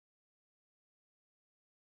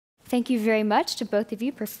Thank you very much to both of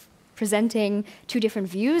you for presenting two different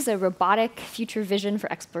views, a robotic future vision for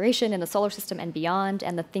exploration in the solar system and beyond,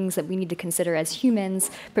 and the things that we need to consider as humans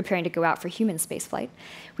preparing to go out for human spaceflight.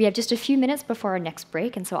 We have just a few minutes before our next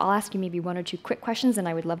break, and so I'll ask you maybe one or two quick questions, and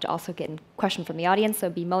I would love to also get a question from the audience, so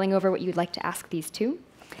be mulling over what you'd like to ask these two.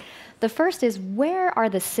 The first is, where are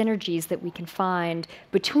the synergies that we can find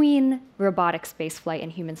between robotic spaceflight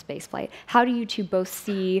and human spaceflight? How do you two both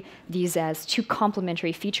see these as two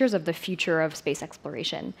complementary features of the future of space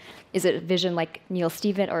exploration? Is it a vision like Neil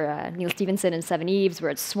Stephenson and Seven Eves, where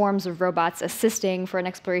it's swarms of robots assisting for an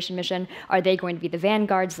exploration mission? Are they going to be the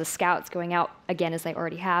vanguards, the scouts going out, again, as they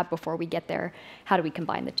already have, before we get there? How do we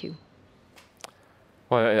combine the two?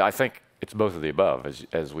 Well, I think it's both of the above,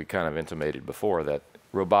 as we kind of intimated before, that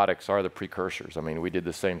robotics are the precursors. I mean, we did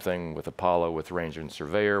the same thing with Apollo, with Ranger and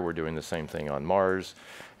Surveyor. We're doing the same thing on Mars.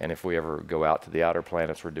 And if we ever go out to the outer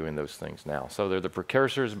planets, we're doing those things now. So they're the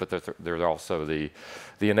precursors, but they're also the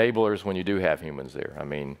enablers when you do have humans there. I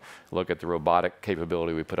mean, look at the robotic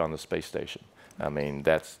capability we put on the space station. I mean,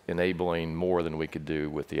 that's enabling more than we could do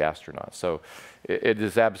with the astronauts. So it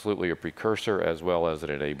is absolutely a precursor as well as an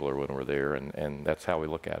enabler when we're there, and that's how we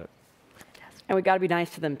look at it. And we got to be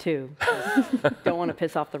nice to them too. Don't want to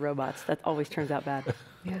piss off the robots. That always turns out bad.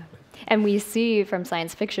 Yeah. And we see from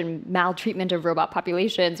science fiction, maltreatment of robot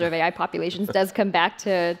populations or of AI populations does come back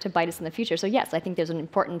to bite us in the future. So yes, I think there's an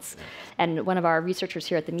importance. And one of our researchers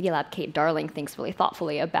here at the Media Lab, Kate Darling, thinks really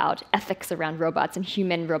thoughtfully about ethics around robots and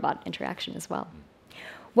human-robot interaction as well.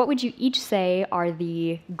 What would you each say are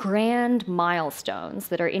the grand milestones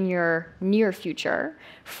that are in your near future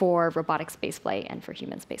for robotic spaceflight and for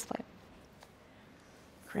human spaceflight?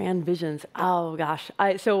 Grand visions. Oh gosh.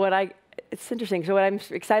 It's interesting. So what I'm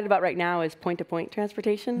excited about right now is point-to-point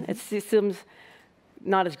transportation. It seems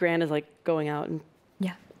not as grand as like going out and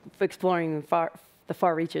exploring the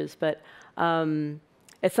far reaches, but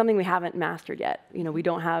it's something we haven't mastered yet. You know, we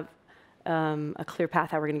don't have a clear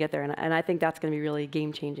path how we're going to get there, and I think that's going to be really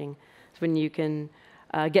game-changing. It's when you can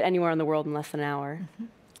get anywhere in the world in less than an hour.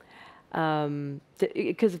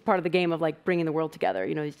 Because it's part of the game of like bringing the world together.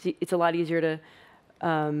 You know, it's a lot easier to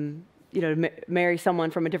marry someone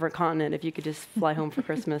from a different continent if you could just fly home for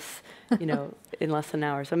Christmas, you know, in less than an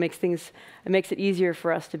hour. So it makes it easier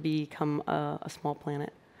for us to become a small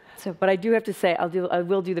planet. So, but I do have to say, I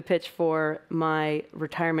will do the pitch for my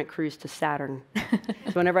retirement cruise to Saturn.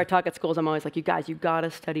 So whenever I talk at schools, I'm always like, you guys, you've got to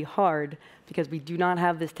study hard because we do not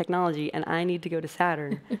have this technology, and I need to go to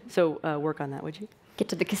Saturn. So work on that, would you? Get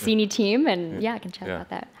to the Cassini team, and I can chat about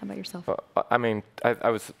that. How about yourself? I mean, I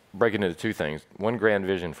was breaking into two things. One grand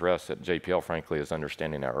vision for us at JPL, frankly, is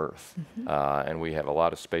understanding our Earth. And we have a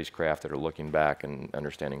lot of spacecraft that are looking back and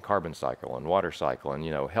understanding carbon cycle and water cycle and,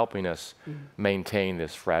 you know, helping us maintain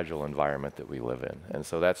this fragile environment that we live in. And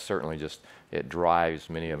so that's certainly just, it drives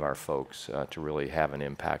many of our folks to really have an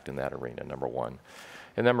impact in that arena, number one.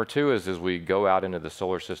 And number two is, as we go out into the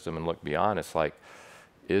solar system and look beyond, it's like,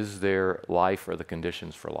 is there life or the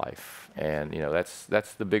conditions for life? And you know,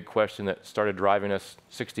 that's the big question that started driving us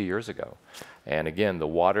 60 years ago. And again, the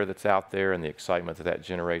water that's out there and the excitement that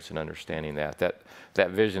generates and understanding that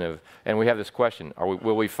vision of, and we have this question,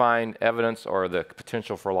 will we find evidence or the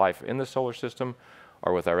potential for life in the solar system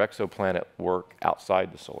or with our exoplanet work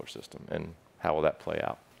outside the solar system? And how will that play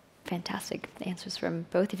out? Fantastic answers from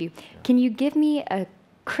both of you. Can you give me a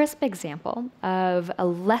crisp example of a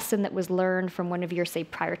lesson that was learned from one of your, say,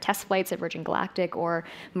 prior test flights at Virgin Galactic or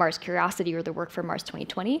Mars Curiosity or the work for Mars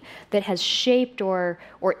 2020 that has shaped or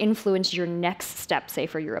influenced your next step, say,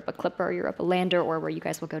 for Europa Clipper or Europa Lander, or where you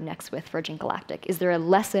guys will go next with Virgin Galactic? Is there a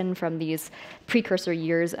lesson from these precursor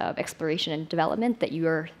years of exploration and development that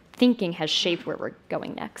you're thinking has shaped where we're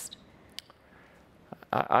going next?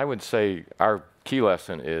 I would say our key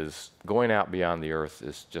lesson is going out beyond the Earth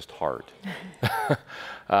is just hard.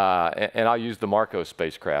 And I'll use the Marco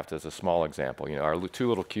spacecraft as a small example. You know, our two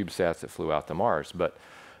little CubeSats that flew out to Mars, but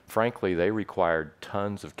frankly, they required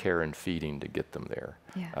tons of care and feeding to get them there.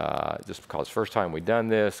 Just because first time we'd done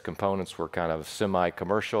this, components were kind of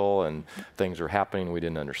semi-commercial and things were happening we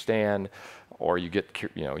didn't understand. Or you get,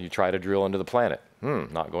 you know, you try to drill into the planet,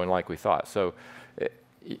 not going like we thought. So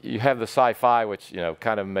you have the sci-fi, which, you know,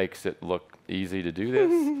 kind of makes it look easy to do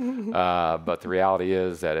this, but the reality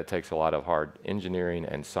is that it takes a lot of hard engineering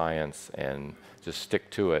and science and just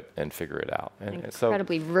stick to it and figure it out. And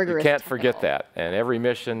incredibly so rigorous. You can't forget that. And every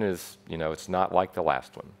mission is, you know, it's not like the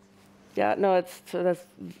last one. Yeah, no,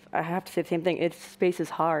 I have to say the same thing. Space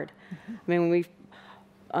is hard. I mean, when we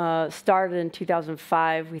started in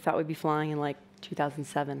 2005, we thought we'd be flying in like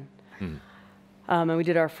 2007. And we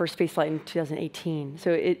did our first space flight in 2018.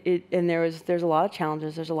 So and there's a lot of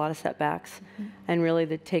challenges, there's a lot of setbacks. And really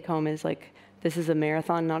the take home is like, this is a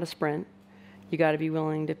marathon, not a sprint. You got to be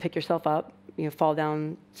willing to pick yourself up, fall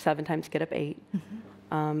down 7 times, get up 8,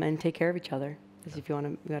 and take care of each other. Because if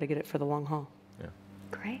you got to get it for the long haul. Yeah.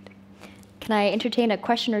 Great. Can I entertain a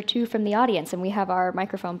question or two from the audience? And we have our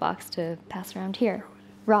microphone box to pass around here.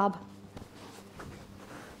 Rob.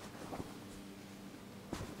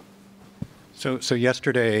 So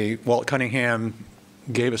yesterday, Walt Cunningham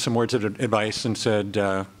gave us some words of advice and said,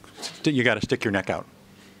 you got to stick your neck out.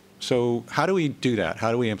 So how do we do that?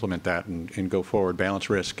 How do we implement that and go forward,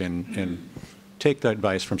 balance risk, and take that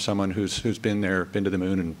advice from someone who's been there, been to the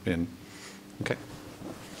moon, and been, okay.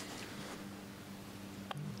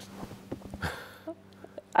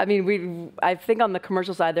 I mean, I think on the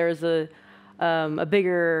commercial side, there is a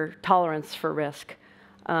bigger tolerance for risk.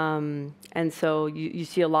 And so you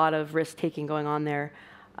see a lot of risk-taking going on there.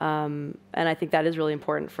 And I think that is really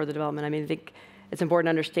important for the development. I mean, I think it's important to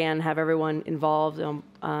understand, have everyone involved,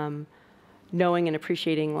 knowing and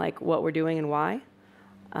appreciating like what we're doing and why.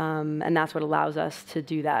 And that's what allows us to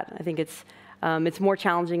do that. I think it's more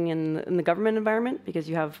challenging in the government environment because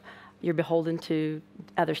you're beholden to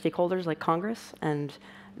other stakeholders like Congress, and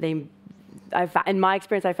in my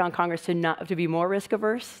experience, I found Congress to be more risk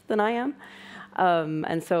averse than I am.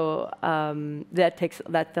 And so I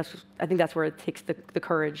think that's where it takes the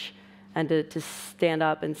courage and to stand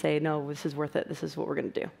up and say, no, this is worth it. This is what we're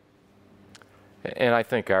going to do. And I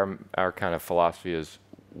think our kind of philosophy is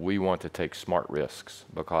we want to take smart risks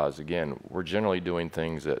because, again, we're generally doing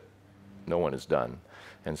things that no one has done.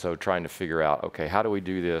 And so trying to figure out, okay, how do we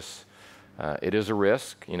do this? It is a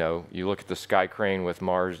risk. You look at the Sky Crane with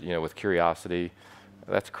Mars, with Curiosity,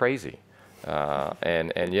 that's crazy.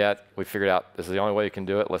 And yet we figured out this is the only way you can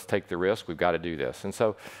do it. Let's take the risk. We've got to do this. And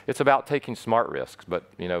so it's about taking smart risks.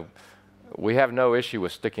 But, we have no issue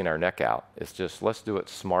with sticking our neck out. It's just let's do it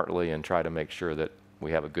smartly and try to make sure that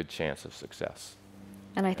we have a good chance of success.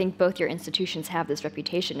 And I think both your institutions have this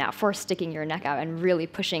reputation now for sticking your neck out and really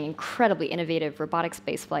pushing incredibly innovative robotic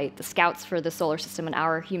spaceflight, the scouts for the solar system and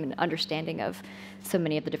our human understanding of so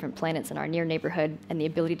many of the different planets in our near neighborhood, and the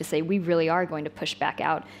ability to say we really are going to push back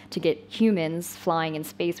out to get humans flying in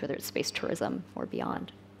space, whether it's space tourism or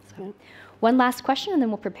beyond. So, yeah. One last question, and then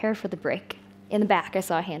we'll prepare for the break. In the back, I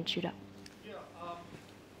saw a hand shoot up.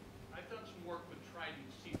 I've done some work with Trident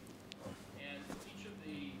Seafood, and each of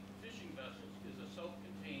the fishing vessels is a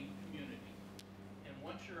self-contained community. And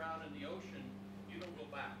once you're out in the ocean, you don't go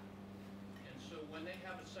back. And so when they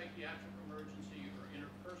have a psychiatric emergency or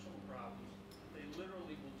interpersonal problems, they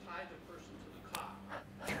literally will tie the person to the cot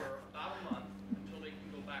for about a month until they can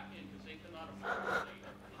go back in, because they cannot afford to pay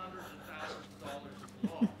hundreds of thousands of dollars of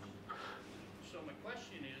loss. So my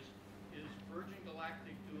question is Virgin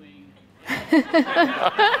Galactic doing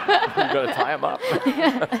We're going to tie them up.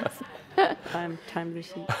 Time to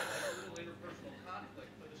see. Interpersonal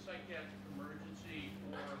conflict, but a psychiatric emergency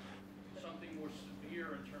or something more severe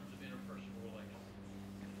in terms of interpersonal relations?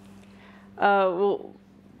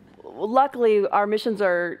 Well, luckily our missions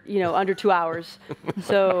are, under 2 hours.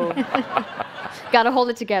 So Got to hold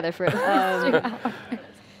it together for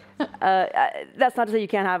that's not to say you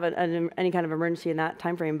can't have any kind of emergency in that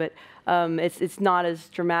time frame, but it's not as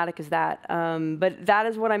dramatic as that. But that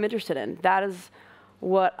is what I'm interested in. That is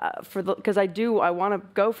what because I want to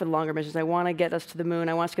go for the longer missions. I want to get us to the moon.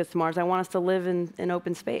 I want us to get to Mars. I want us to live in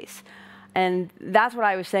open space, and that's what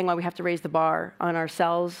I was saying. Why we have to raise the bar on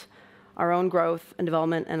ourselves, our own growth and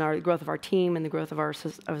development, and our growth of our team, and the growth of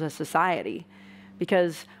a society.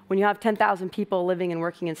 Because when you have 10,000 people living and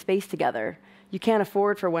working in space together, you can't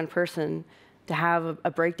afford for one person to have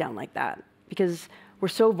a breakdown like that, because we're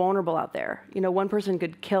so vulnerable out there. One person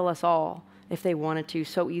could kill us all if they wanted to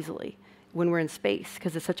so easily when we're in space,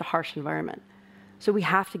 because it's such a harsh environment. So we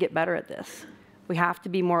have to get better at this. We have to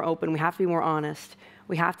be more open. We have to be more honest.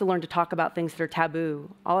 We have to learn to talk about things that are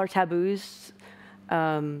taboo. All our taboos,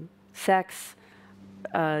 sex,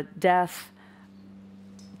 death,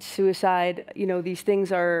 suicide, these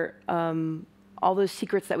things are all those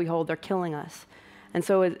secrets that we hold, they're killing us. And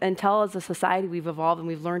so until as a society we've evolved and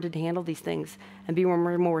we've learned to handle these things and be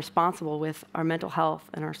more responsible with our mental health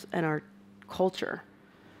and our culture,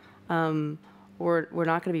 we're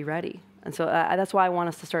not going to be ready. And so that's why I want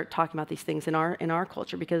us to start talking about these things in our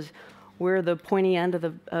culture, because we're the pointy end of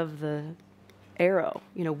the arrow.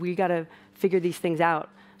 We got to figure these things out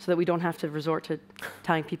so that we don't have to resort to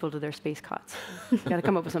tying people to their space cots. We got to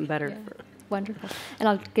come up with something better. Yeah. Wonderful. And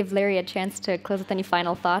I'll give Larry a chance to close with any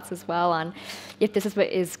final thoughts as well on if this is what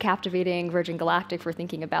is captivating Virgin Galactic for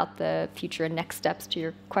thinking about the future and next steps to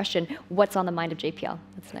your question. What's on the mind of JPL?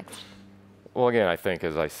 What's next? Well, again, I think,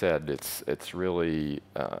 as I said, it's really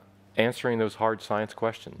answering those hard science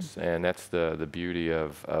questions. And that's the beauty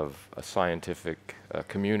of a scientific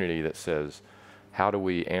community that says, how do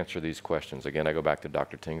we answer these questions? Again, I go back to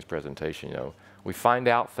Dr. Ting's presentation. You know, we find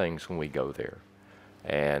out things when we go there,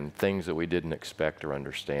 and things that we didn't expect or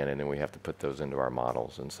understand, and then we have to put those into our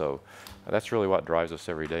models. And so that's really what drives us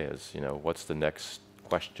every day is, you know, what's the next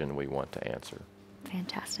question we want to answer?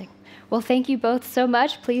 Fantastic. Well, thank you both so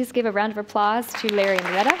much. Please give a round of applause to Larry and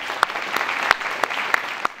Loretta.